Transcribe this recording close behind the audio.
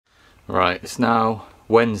Right, it's now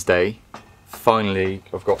Wednesday. Finally,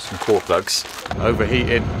 I've got some core plugs.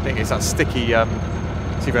 Overheating. I think it's that sticky,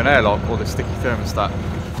 it's either an airlock or the sticky thermostat.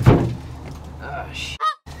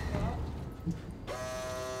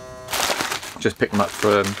 Just picked them up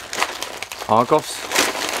from Argos.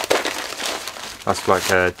 That's like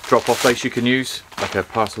a drop-off place you can use, like a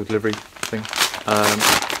parcel delivery thing.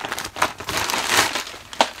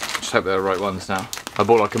 Just hope they're the right ones now. I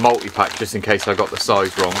bought like a multi-pack just in case I got the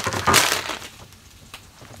size wrong.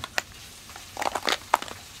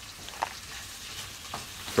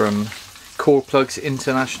 From Core Plugs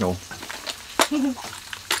International.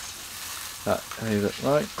 That is it,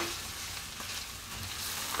 right?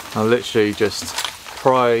 I'll literally just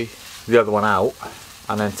pry the other one out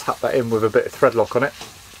and then tap that in with a bit of thread lock on it.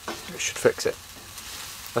 It should fix it.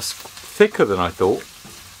 That's thicker than I thought.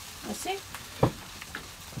 I see.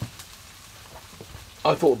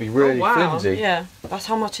 I thought it'd be really flimsy. Yeah, that's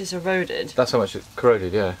how much it's eroded. That's how much it's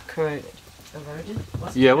corroded, yeah. Corroded. Eroded?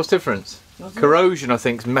 Yeah, what's the difference? Corrosion, I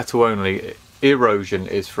think, is metal only. Erosion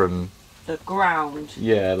is from the ground.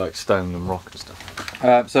 Yeah, like stone and rock and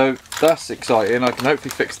stuff. So that's exciting. I can hopefully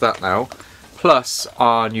fix that now. Plus,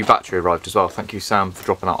 our new battery arrived as well. Thank you, Sam, for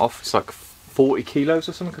dropping that off. It's like 40 kilos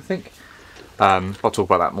or something, I think. I'll talk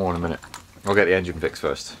about that more in a minute. I'll get the engine fixed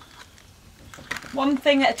first. One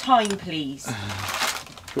thing at a time, please.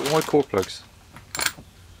 Got all my core plugs.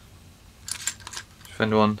 If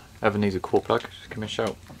anyone ever needs a core plug, just give me a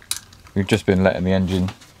shout. We've just been letting the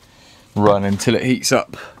engine run until it heats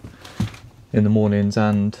up in the mornings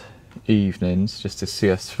and evenings just to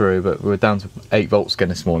see us through, but we're down to 8 volts again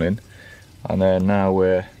this morning, and then now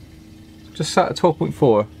we're just sat at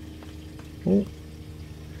 12.4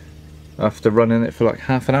 after running it for like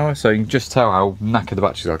half an hour. So you can just tell how knackered the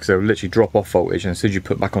batteries are, because they'll literally drop off voltage, and as soon as you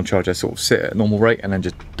put back on charge they sort of sit at a normal rate and then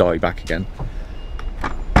just die back again.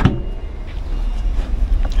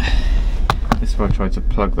 This is where I tried to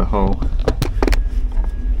plug the hole.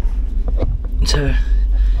 So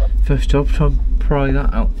first job, try and pry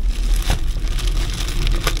that out.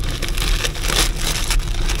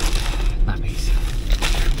 Nappies.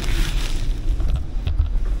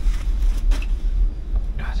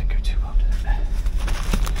 That didn't go too well, did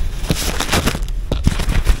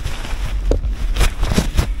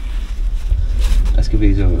it? Let's give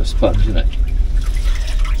these over a sponge, isn't it?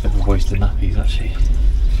 Never wasted nappies actually.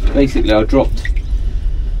 Basically, I dropped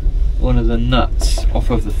one of the nuts off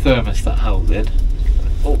of the thermostat housing.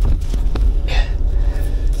 Oh.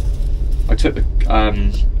 I took the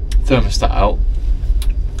thermostat out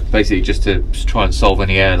basically just to try and solve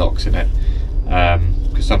any airlocks in it,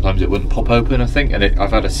 because sometimes it wouldn't pop open, I think, and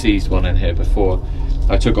I've had a seized one in here before.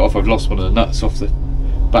 I took it off, I've lost one of the nuts off the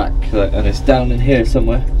back, and it's down in here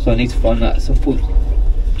somewhere, so I need to find that at some point.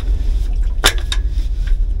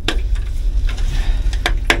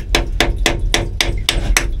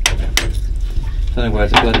 I don't know where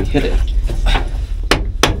to bloody hit it.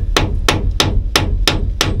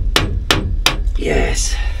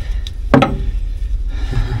 Yes. Up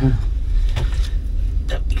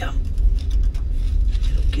you come.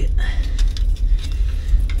 Okay.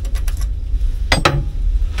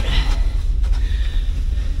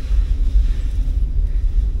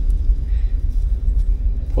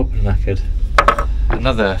 Proper knackered.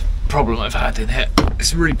 Another problem I've had in here.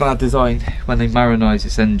 It's a really bad design when they marinise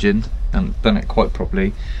this engine and done it quite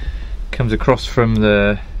properly. Comes across from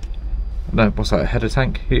the, what's that, a header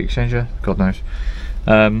tank, heat exchanger, God knows.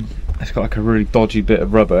 It's got like a really dodgy bit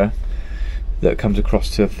of rubber that comes across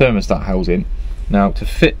to the thermostat housing. Now to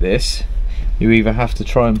fit this, you either have to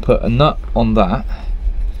try and put a nut on that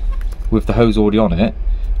with the hose already on it,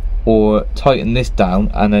 or tighten this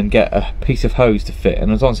down and then get a piece of hose to fit.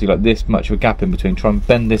 And there's honestly like this much of a gap in between. Try and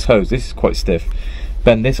bend this hose, this is quite stiff,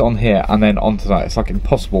 bend this on here and then onto that. It's like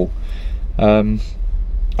impossible.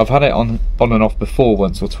 I've had it on and off before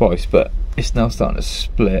once or twice, but it's now starting to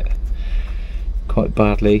split quite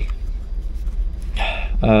badly.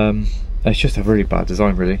 It's just a really bad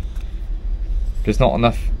design, really. There's not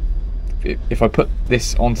enough. If I put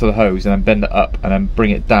this onto the hose and then bend it up and then bring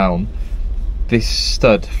it down, this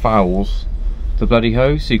stud fouls the bloody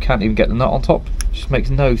hose, so you can't even get the nut on top. It just makes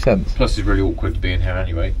no sense. Plus it's really awkward to be in here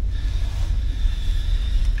anyway.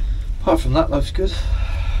 Apart from that, life's good.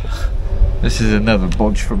 This is another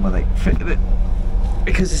bodge from when they fitted it,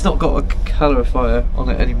 because it's not got a calorifier on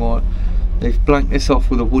it anymore. They've blanked this off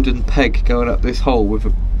with a wooden peg going up this hole with a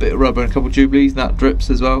bit of rubber and a couple of jubilees, and that drips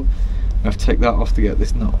as well. I have to take that off to get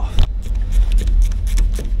this nut off.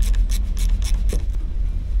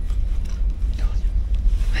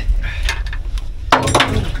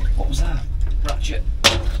 What was that? Ratchet.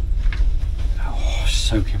 Oh,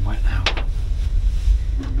 soaking wet now.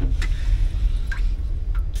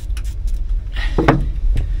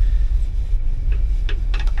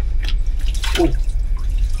 Ooh.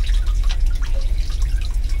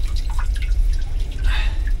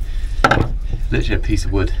 Literally a piece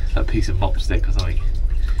of wood, a piece of mop stick or something.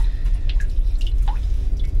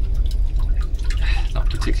 Not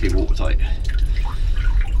particularly watertight.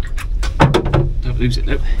 Don't lose it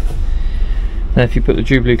though. Now if you put the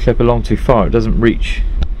Jubilee clip along too far, it doesn't reach.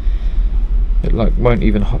 It like won't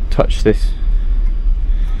even touch this.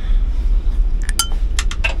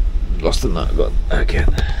 Lost the nut, got again.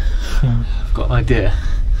 I've got an idea.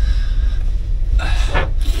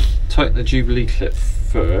 Tighten the Jubilee clip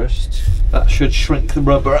first. That should shrink the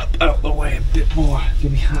rubber up out of the way a bit more.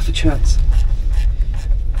 Give me half a chance.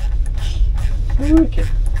 I reckon.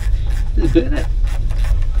 There's a bit in it.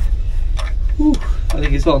 Ooh, I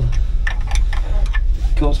think it's on.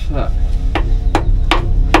 God for that.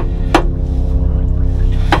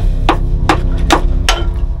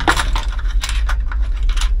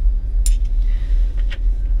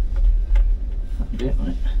 That'd be it,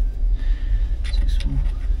 right? Too small.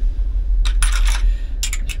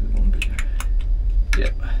 Should be one bigger.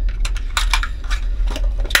 Yep.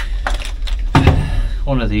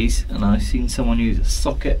 One of these, and I've seen someone use a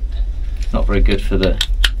socket. Not very good for the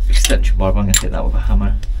extension bar, but I'm going to hit that with a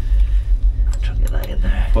hammer. Try and get that in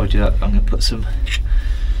there. Before I do that, I'm going to put some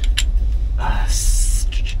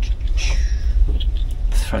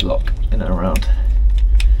thread lock in and around.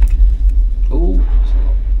 Ooh.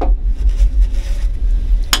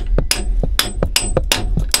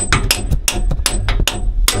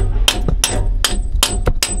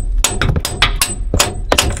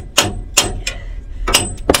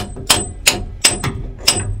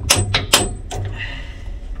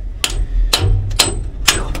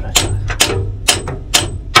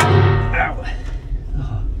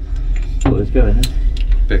 Going in.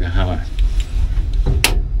 Bigger hammer.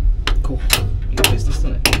 Cool. Good business,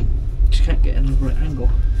 doesn't it? Just can't get in the right angle.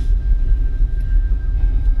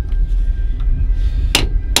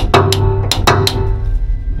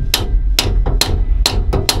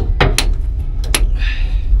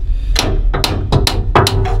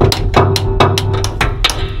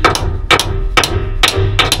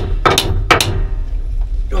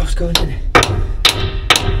 Oh, it's going in.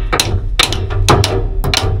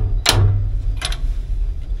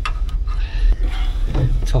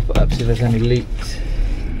 Top it up, see if there's any leaks.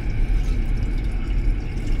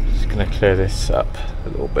 Just going to clear this up a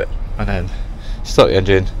little bit and then start the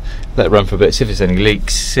engine, let it run for a bit, see if there's any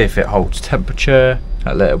leaks, see if it holds temperature,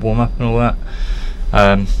 let it warm up and all that.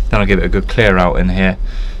 Then I'll give it a good clear out in here,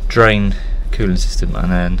 drain coolant system and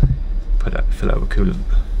then fill it up with coolant.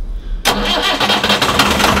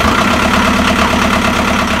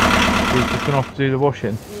 You've just gone off to do the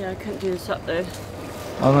washing? Yeah, I couldn't do this up though.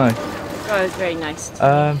 Oh no. Oh, it was very nice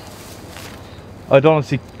to me. I'd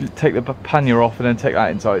honestly take the pannier off and then take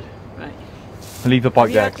that inside. Right. And leave the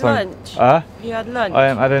bike there. Have you had lunch? Have you had lunch? I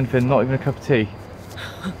haven't had anything, not even a cup of tea.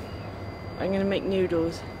 I'm going to make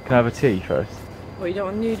noodles. Can I have a tea first? What, you don't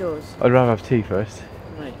want noodles? I'd rather have tea first.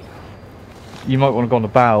 Right. You might want to go on the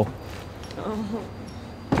bow. Oh.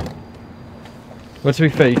 Well, to be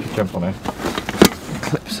fair, you could jump on it.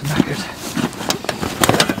 Clips are knackered.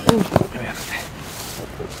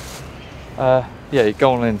 Yeah, you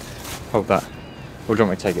go on in, hold that. Or do you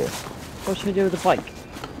want me to take it? What should we do with the bike?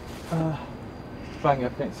 Bang it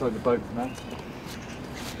up inside the boat for now.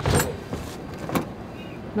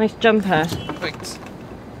 Nice jumper. Thanks.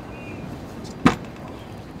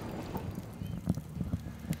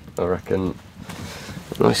 I reckon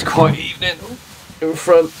a nice quiet evening in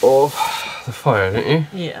front of the fire, don't you?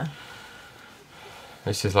 Yeah.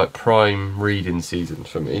 This is like prime reading season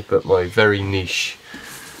for me, but my very niche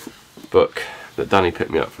book that Danny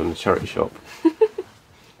picked me up from the charity shop.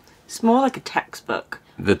 It's more like a textbook.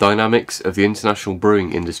 The Dynamics of the International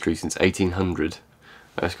Brewing Industry since 1800.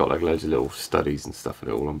 It's got like loads of little studies and stuff in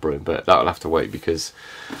it all on brewing, but that'll have to wait because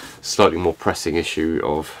slightly more pressing issue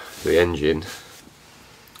of the engine.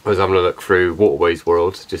 I was having a look through Waterways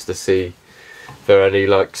World just to see if there are any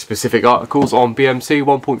like specific articles on BMC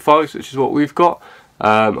 1.5s, which is what we've got.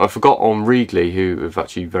 I forgot on Readly, who have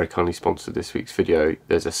actually very kindly sponsored this week's video,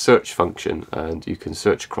 there's a search function and you can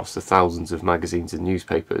search across the thousands of magazines and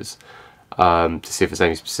newspapers to see if there's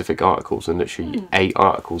any specific articles, and literally 8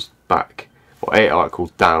 articles back, or 8 articles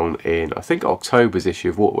down in, I think, October's issue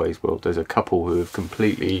of Waterways World, there's a couple who have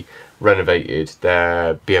completely renovated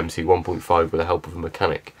their BMC 1.5 with the help of a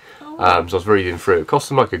mechanic. So I was reading through, it cost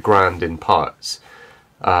them like £1,000 in parts.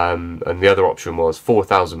 And the other option was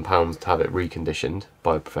 £4,000 to have it reconditioned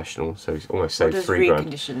by a professional, so it's almost saved £3 grand.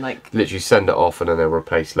 Recondition, like Literally send it off and then they'll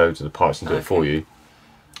replace loads of the parts and do it for you.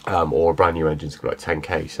 Or a brand new engine's got like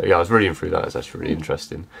 10k. So yeah, I was reading through that. It's actually really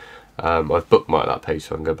interesting. I've bookmarked that page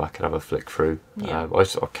so I can go back and have a flick through. Yeah. I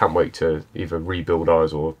can't wait to either rebuild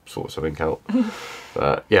ours or sort something out.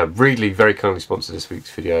 Yeah, Readly very kindly sponsored this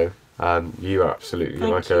week's video. You absolutely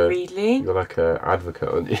Thank you, Readly. You're like an advocate,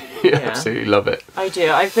 aren't you? You absolutely love it. I do.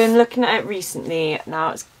 I've been looking at it recently. Now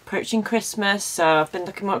it's approaching Christmas, so I've been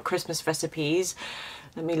looking at Christmas recipes.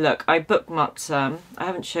 Let me look. I bookmarked some. I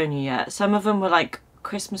haven't shown you yet. Some of them were like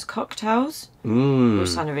Christmas cocktails, which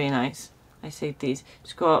sounded really nice. I saved these.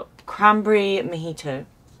 It's got cranberry mojito.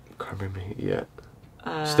 Cranberry mojito,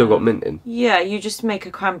 yeah. Still got mint in? Yeah, you just make a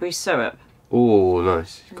cranberry syrup. Oh,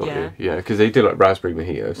 nice. Got Yeah. you. Yeah, because they do like raspberry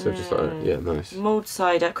mojito, so just like, yeah, nice. Mulled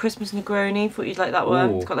cider, Christmas Negroni. Thought you'd like that one.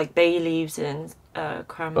 Ooh. It's got like bay leaves and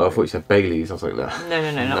cranberry. Oh, I thought you said Bailey's. I was like, no.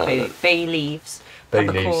 No, not bay leaves. Bay leaves, Bay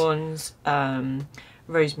peppercorns,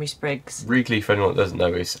 rosemary sprigs. Readly, for anyone that doesn't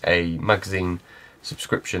know, is a magazine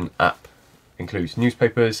subscription app. Includes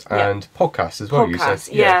newspapers and podcasts as well. Podcasts,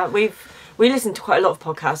 You said, yeah. We listen to quite a lot of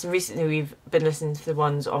podcasts, and recently we've been listening to the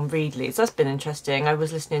ones on Readly, so that's been interesting. I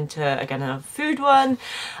was listening to, again, a food one,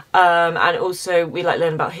 and also we like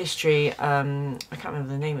learn about history. I can't remember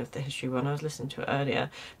the name of the history one, I was listening to it earlier,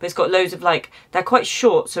 but it's got loads of like, they're quite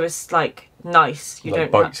short, so it's like nice. You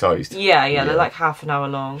like don't bite-sized. Yeah, they're like half an hour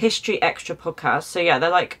long. History extra podcasts, so yeah, they're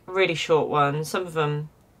like really short ones. Some of them,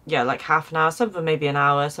 yeah, like half an hour, some of them maybe an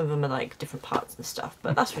hour, some of them are like different parts and stuff,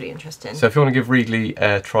 but that's really interesting. So if you want to give Readly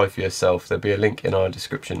a try for yourself, there'll be a link in our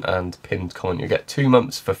description and pinned comment. You'll get 2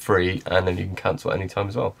 months for free, and then you can cancel any time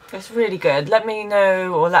as well. It's really good. Let me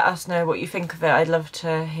know, or let us know what you think of it. I'd love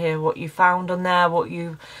to hear what you found on there, what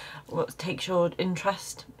takes your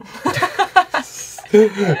interest.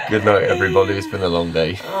 Good night, everybody. It's been a long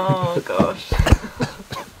day. Oh gosh.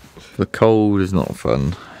 The cold is not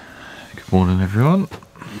fun. Good morning, everyone.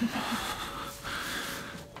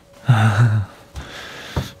 Hot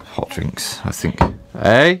drinks, I think.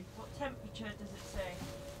 Hey? What temperature does it say?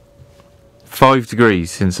 5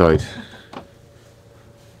 degrees inside.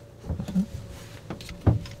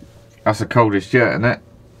 That's the coldest yet, isn't it?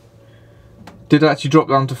 Did actually drop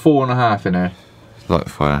down to 4.5 in here. Light the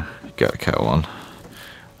fire, get the kettle on.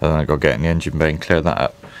 And then I got to get in the engine bay and clear that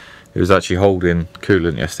up. It was actually holding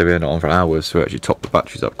coolant yesterday, we had it on for hours, so we actually topped the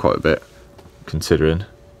batteries up quite a bit, considering.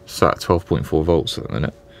 It's at 12.4 volts at the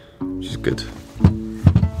minute, which is good.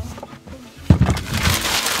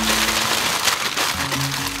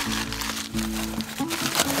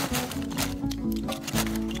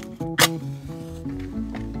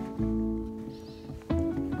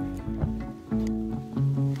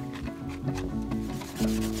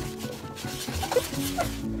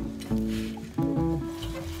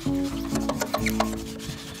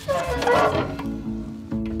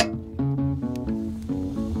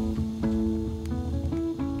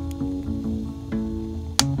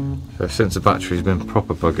 So since the battery's been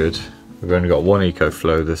proper buggered, we've only got one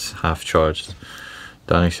EcoFlow that's half charged.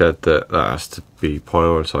 Danny said that has to be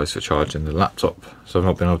prioritised for charging the laptop, so I've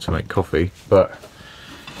not been able to make coffee. But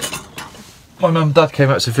my mum and dad came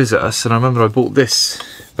out to visit us, and I remember I bought this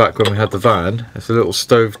back when we had the van. It's a little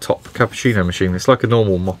stove-top cappuccino machine. It's like a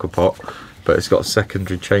normal mocha pot, but it's got a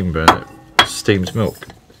secondary chamber and it steams milk.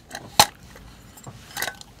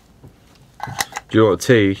 Do you want a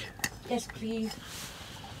tea? Yes, please.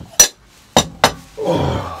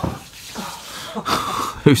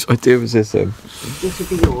 Whose idea was this then? This would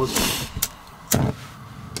be yours.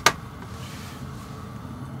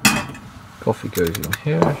 Coffee goes in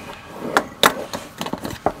here.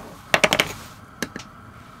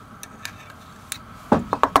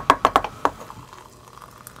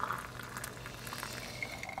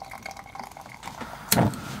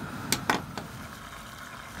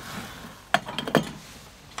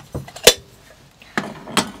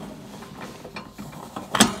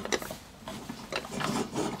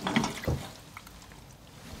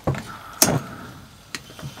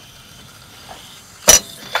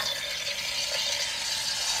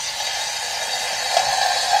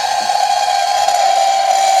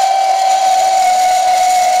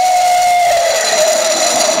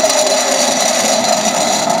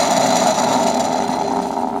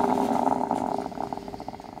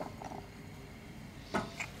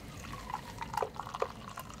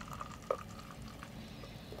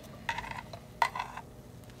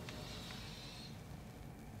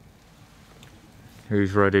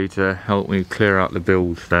 Who's ready to help me clear out the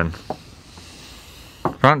build then?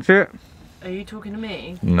 Fancy it? Are you talking to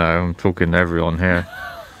me? No, I'm talking to everyone here.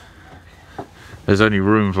 There's only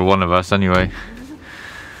room for one of us anyway.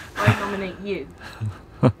 I nominate you.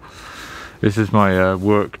 This is my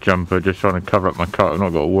work jumper, just trying to cover up my coat. I've not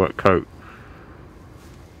got a work coat.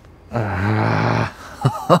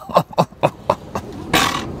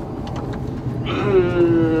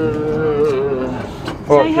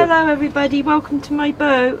 Say hello everybody, welcome to my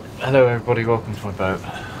boat. Hello everybody, welcome to my boat.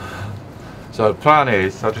 So the plan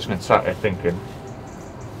is, I've just been sat here thinking,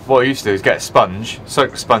 what I used to do is get a sponge,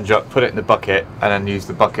 soak the sponge up, put it in the bucket, and then use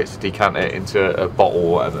the bucket to decant it into a bottle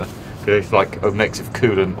or whatever. Because it's like a mix of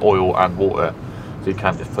coolant, oil and water, so you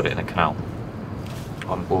can't just put it in a canal.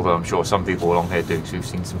 Although I'm sure some people along here do, because we've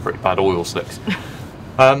seen some pretty bad oil slicks.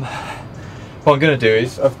 What I'm going to do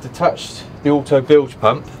is, I've detached the auto bilge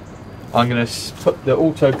pump. I'm going to put the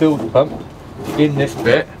auto bilge pump in this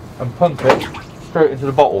bit and pump it straight into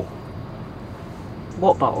the bottle.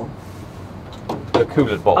 What bottle? The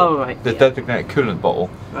coolant bottle. Oh right. The designated coolant bottle.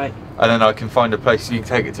 Right. And then I can find a place you can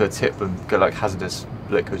take it to a tip and get like hazardous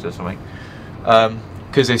liquids or something.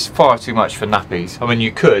 Because it's far too much for nappies. I mean,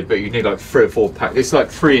 you could, but you need like 3 or 4 packs. It's like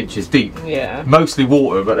 3 inches deep. Yeah. Mostly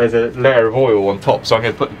water, but there's a layer of oil on top. So I'm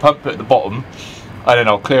going to put the pump at the bottom, and then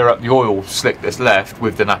I'll clear up the oil slick that's left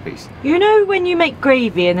with the nappies. You know when you make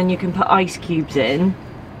gravy and then you can put ice cubes in,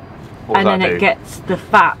 What and does then that it do? gets the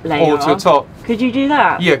fat layer All to the off? top. Could you do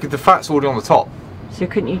that? Yeah, because the fat's already on the top. So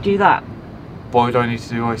couldn't you do that? Why do I need to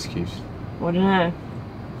do ice cubes? I don't know.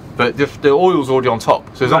 But the oil's already on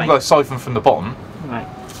top, so as long as I siphon from the bottom. Right.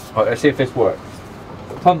 Right, let's see if this works.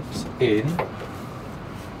 The pump's in,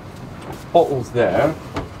 bottle's there,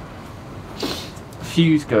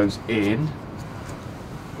 fuse goes in.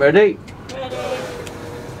 Ready? Ready.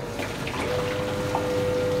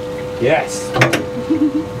 Yes.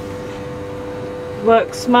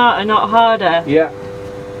 Work smarter, not harder. Yeah.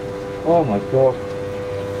 Oh my god.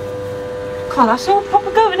 God, that's all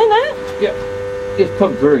proper going, isn't it? Yeah. This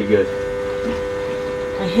pump's really good.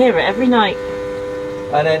 I hear it every night.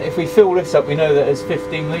 And then if we fill this up, we know that it's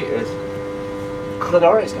 15 litres. God,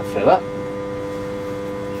 alright, it's going to fill up.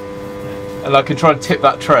 And I can try and tip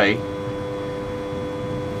that tray.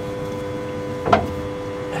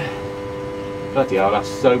 Bloody hell, that's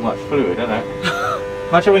so much fluid, isn't it?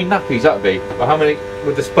 Imagine how many nappies that'd be. Or how many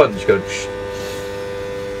with the sponge going.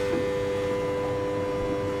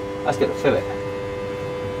 That's going to fill it.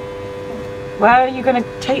 Where are you going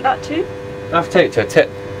to take that to? I have to take it to a tip.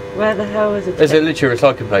 Where the hell is it? There's a literally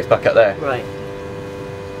recycling place back up there. Right.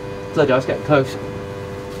 Bloody hell, it's getting close.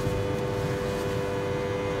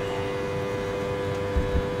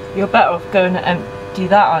 You're better off going to empty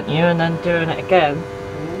that, aren't you, and then doing it again.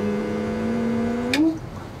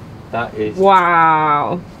 That is...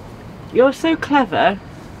 Wow. You're so clever.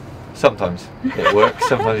 Sometimes it works,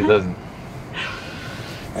 sometimes it doesn't.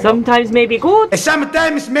 Sometimes maybe good.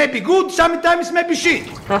 Sometimes maybe good, sometimes maybe shit.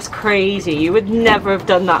 That's crazy. You would never have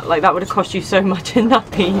done that. Like, that would have cost you so much in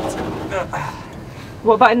nappies.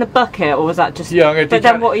 What about in the bucket, or was that just... Yeah, I'm going to do But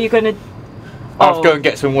then that. what are you going to... I'll have to go and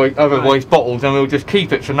get some other waste bottles and we'll just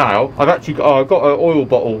keep it for now. I've actually got, I've got an oil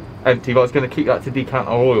bottle empty, but I was going to keep that to decant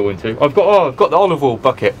our oil into. I've got the olive oil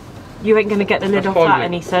bucket. You ain't going to get the lid That's off that fine.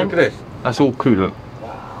 any sense? Look at this. That's all coolant.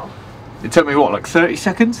 Wow. It took me what, like 30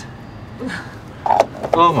 seconds?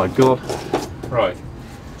 Oh my god. Right.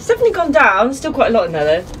 It's definitely gone down. Still quite a lot in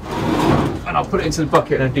there though. And I'll put it into the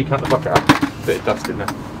bucket and then decant the bucket out. Bit of dust in there.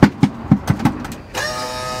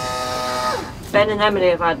 Ben and Emily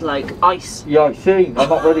have had like ice. Yeah, I see. I'm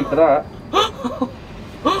not ready for that.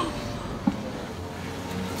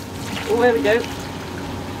 Oh, there we go.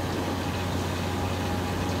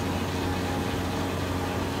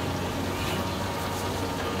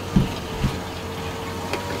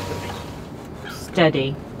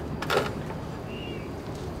 Steady.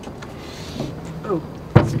 Oh.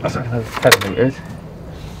 That's like another 10 litres.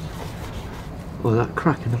 Oh, that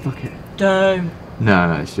crack in the bucket. Don't.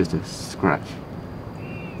 No, it's just a scratch.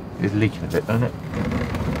 It's leaking a bit, isn't it?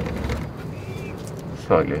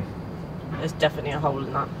 Slightly. There's definitely a hole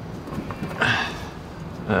in that.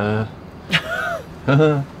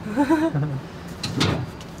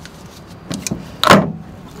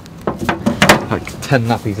 Like 10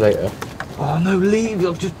 nappies later. Oh no, leaves!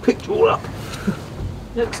 I've just picked you all up.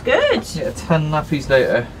 Looks good. Yeah, 10 nappies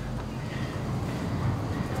later.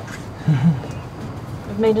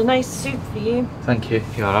 I've made a nice soup for you. Thank you.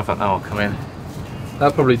 Yeah, I'll have that now. I'll come in.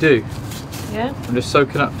 That'll probably do. Yeah. I'm just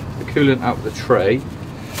soaking up the coolant out of the tray.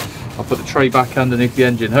 I'll put the tray back underneath the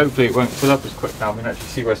engine. Hopefully it won't fill up as quick now. We can actually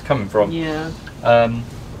see where it's coming from. Yeah.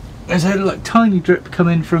 There's a like tiny drip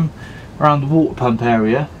coming from around the water pump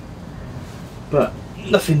area, but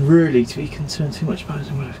nothing really to be concerned too much about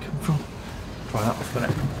is where it's coming from. Try that off,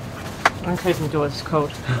 innit? I'm closing the door, it's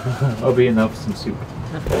cold. I'll be in there for some soup.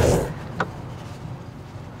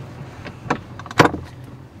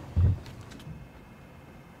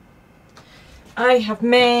 I have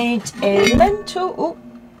made a lentil,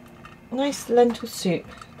 nice lentil soup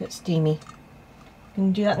that's steamy.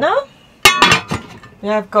 Can do that now? We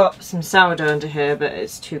have got some sourdough under here, but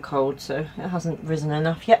it's too cold, so it hasn't risen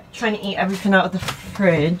enough yet. Trying to eat everything out of the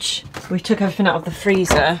fridge. We took everything out of the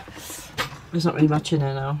freezer. There's not really much in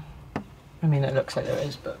there now. I mean, it looks like there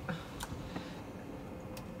is, but...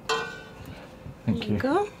 Thank you.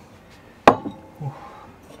 Go.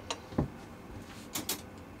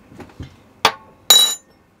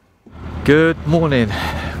 Good morning.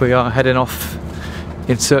 We are heading off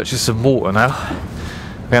in search of some water now.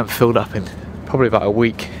 We haven't filled up in probably about a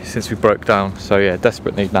week since we broke down, so yeah,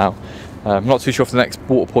 desperate need now. I'm not too sure if the next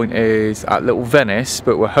water point is at Little Venice,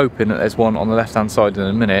 but we're hoping that there's one on the left hand side in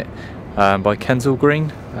a minute by Kensal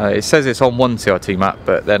Green. It says it's on one CRT map,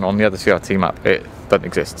 but then on the other CRT map it doesn't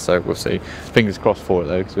exist, so we'll see. Fingers crossed for it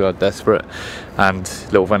though, because we are desperate, and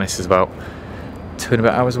Little Venice is about 2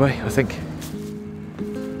 hours away, I think.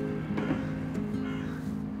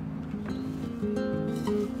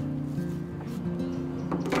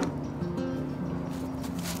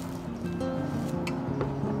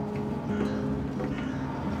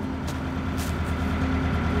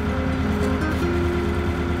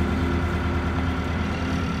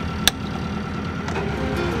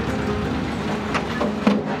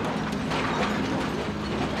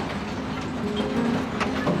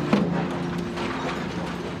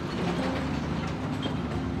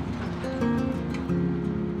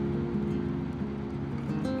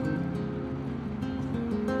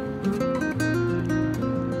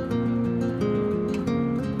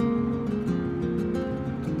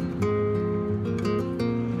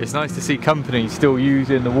 It's nice to see companies still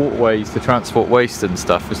using the waterways to transport waste and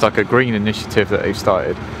stuff. It's like a green initiative that they've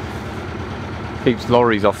started. Keeps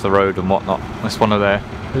lorries off the road and whatnot. That's one of their,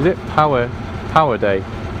 is it? Power Day.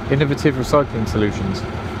 Innovative recycling solutions.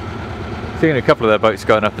 Seeing a couple of their boats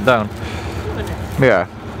going up and down. Yeah.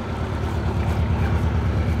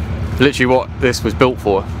 Literally what this was built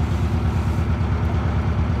for.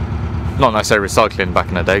 Not necessarily recycling back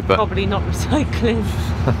in the day, but... Probably not recycling.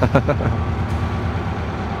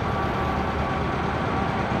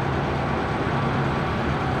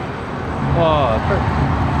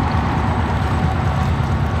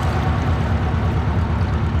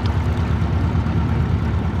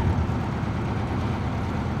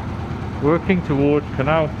 Working towards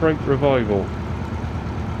canal freight revival.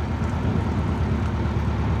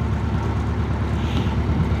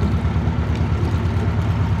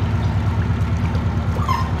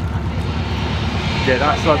 Yeah,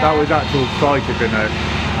 that's like, that was actual site, isn't it?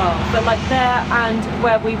 Oh, but like there and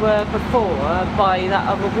where we were before, by that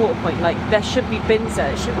other water point, like there should be bins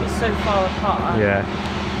there. It shouldn't be so far apart. Yeah.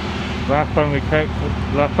 Last time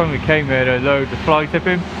we came here, there were loads of fly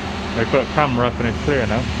tipping. They put a camera up and it's clear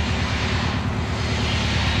now.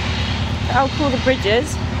 How cool the bridge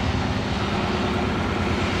is.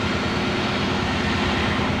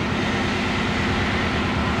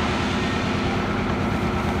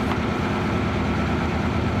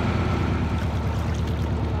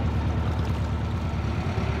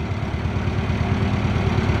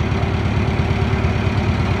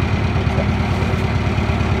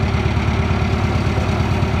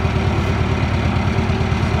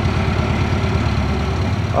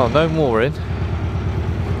 Oh, no more in.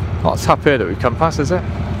 Not a tap here that we've come past, is it?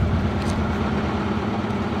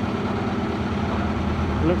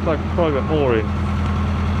 It looks like private mooring,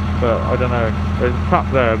 but I don't know. There's a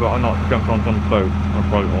tap there, but I'm not jumping on some boat on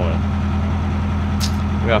private mooring.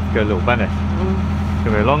 We have to go to Little Venice. It's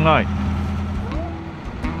gonna be a long night.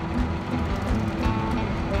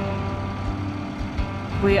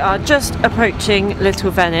 We are just approaching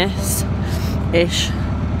Little Venice-ish.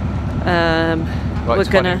 Like we're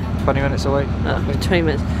 20 minutes away. 20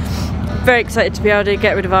 minutes. Very excited to be able to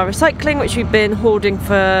get rid of our recycling, which we've been hoarding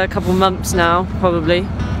for a couple of months now, probably.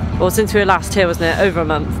 Or since we were last here, wasn't it? Over a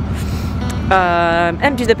month.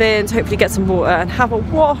 Empty the bins, hopefully get some water and have a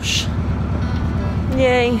wash.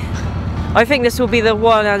 Yay. I think this will be the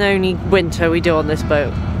one and only winter we do on this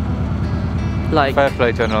boat. Like, fair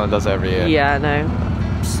play to anyone that does it every year. Yeah, I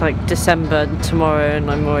know. It's like December tomorrow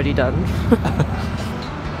and I'm already done.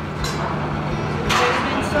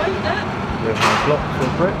 With my blocks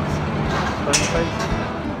of bricks, stone face.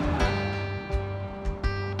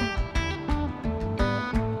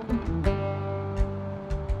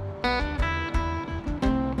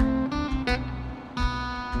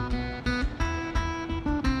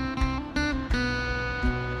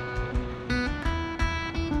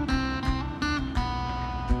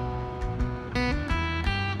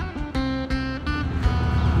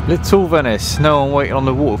 Little Venice. No one waiting on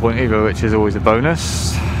the water point either, which is always a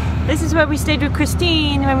bonus. This is where we stayed with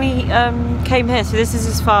Christine when we came here, so this is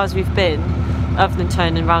as far as we've been, other than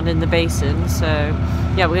turning around in the basin. So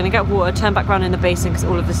yeah, we're going to get water, turn back around in the basin because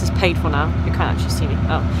all of this is paid for now. You can't actually see me.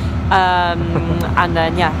 Oh. And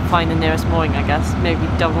then yeah, find the nearest mooring, I guess. Maybe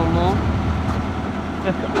double more.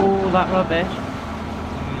 Look at all that rubbish.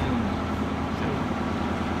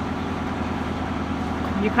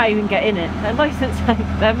 You can't even get in it. Their license,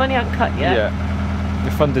 their money aren't cut yet. Yeah,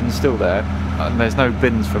 the funding's still there, and there's no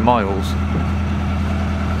bins for miles.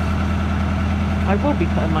 I will be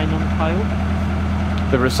putting mine on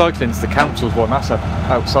pile. The recycling's the council's one. That's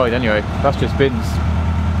outside anyway. That's just bins.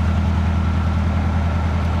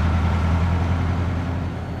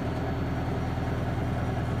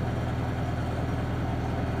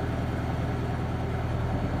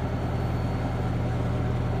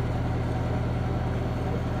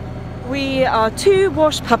 We are 2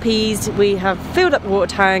 washed puppies. We have filled up the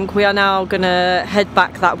water tank. We are now gonna head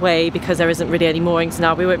back that way because there isn't really any moorings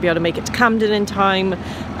now. We won't be able to make it to Camden in time,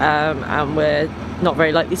 and we're not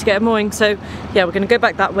very likely to get a mooring. So yeah, we're gonna go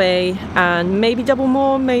back that way and maybe double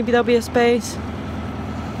moor, maybe there'll be a space.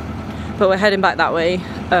 But we're heading back that way,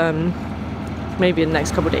 maybe in the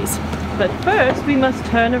next couple of days. But first we must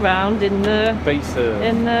turn around in the Basin.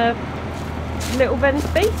 in the Little Venice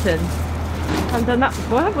Basin. Haven't done that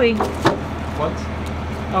before, have we? What?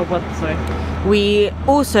 Oh, once, sorry. We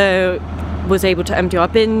also was able to empty our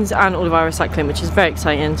bins and all of our recycling, which is very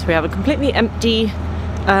exciting. So we have a completely empty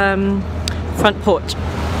front porch.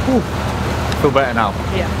 Ooh. Feel better now.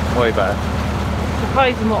 Yeah. Way better.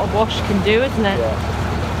 Surprising what a wash can do, isn't it? Yeah.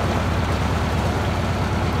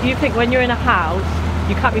 You think when you're in a house,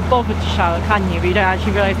 you can't be bothered to shower, can you? But you don't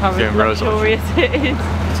actually realise how luxurious it is.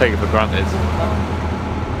 Take it for granted.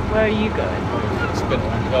 Where are you going? Spin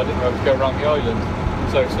around. I didn't know I was going around the island.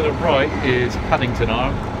 So to the right is Paddington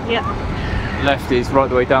Arm. Yeah. Left is right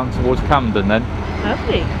the way down towards Camden then.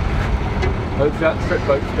 Lovely. Hopefully that trip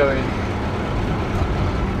boat's going.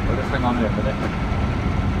 I'll just hang on here a minute.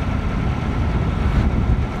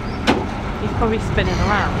 He's probably spinning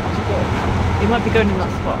around. He might be going in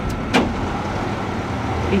that spot.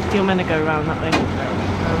 He's still meant to go around that way.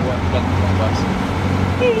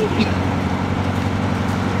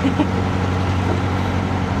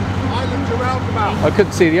 I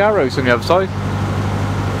couldn't see the arrows on the other side.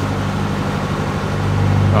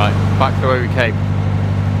 Right, back the way we came.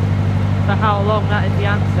 So how long, that is the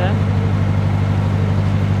answer.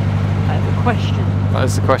 That is the question. That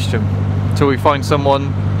is the question. Until we find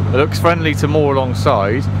someone that looks friendly to moor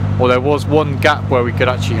alongside, or there was one gap where we could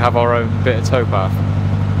actually have our own bit of towpath.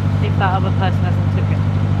 If that other person hasn't took it.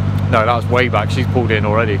 No, that was way back. She's pulled in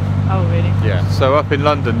already. Oh, really? Yeah. So up in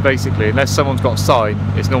London, basically, unless someone's got a sign,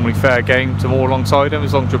 it's normally fair game to moor alongside them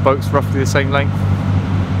as long as your boat's roughly the same length.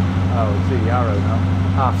 Oh, see the arrow now.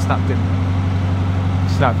 Half snapped in.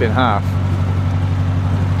 Snapped in half.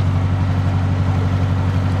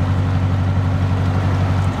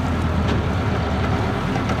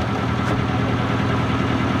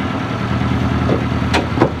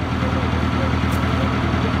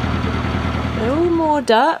 They're all moored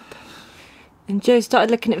up. And Joe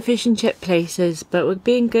started looking at fish and chip places, but we're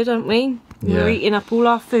being good, aren't we? We're eating up all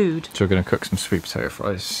our food. So we're going to cook some sweet potato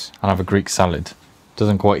fries and have a Greek salad.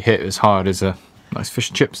 Doesn't quite hit as hard as a nice fish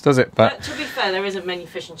and chips, does it? But to be fair, there isn't many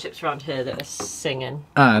fish and chips around here that are singing.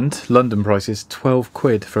 And London prices, 12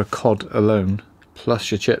 quid for a cod alone, plus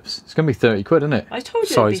your chips. It's going to be 30 quid, isn't it? I told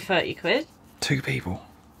you it'd be 30 quid. 2 people.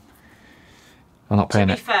 I'm not paying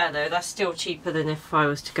it. To be fair though, that's still cheaper than if I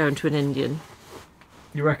was to go into an Indian.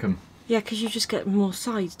 You reckon? Yeah, because you just get more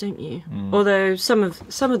sides, don't you? Although some of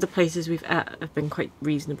the places we've ate have been quite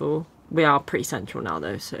reasonable. We are pretty central now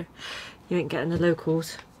though, so you ain't getting the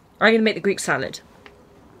locals. I'm going to make the Greek salad.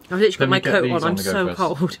 I've literally got my coat on, I'm so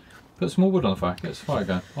cold. Put some more wood on the fire, get the fire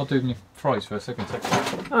going. I'll do the fries for a second.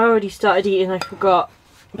 I already started eating, I forgot.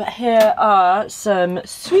 But here are some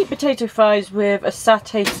sweet potato fries with a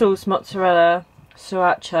satay sauce, mozzarella,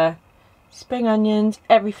 sriracha, spring onions,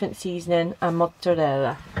 everything seasoning and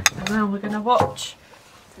mozzarella. And now we're going to watch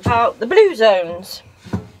about the blue zones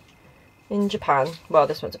in Japan. Well,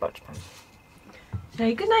 this one's about Japan.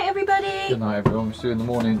 So good night everybody. Good night everyone. We'll see you in the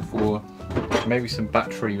morning for maybe some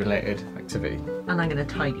battery related activity. And I'm going to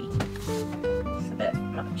tidy. It's a bit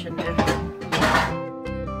much in here.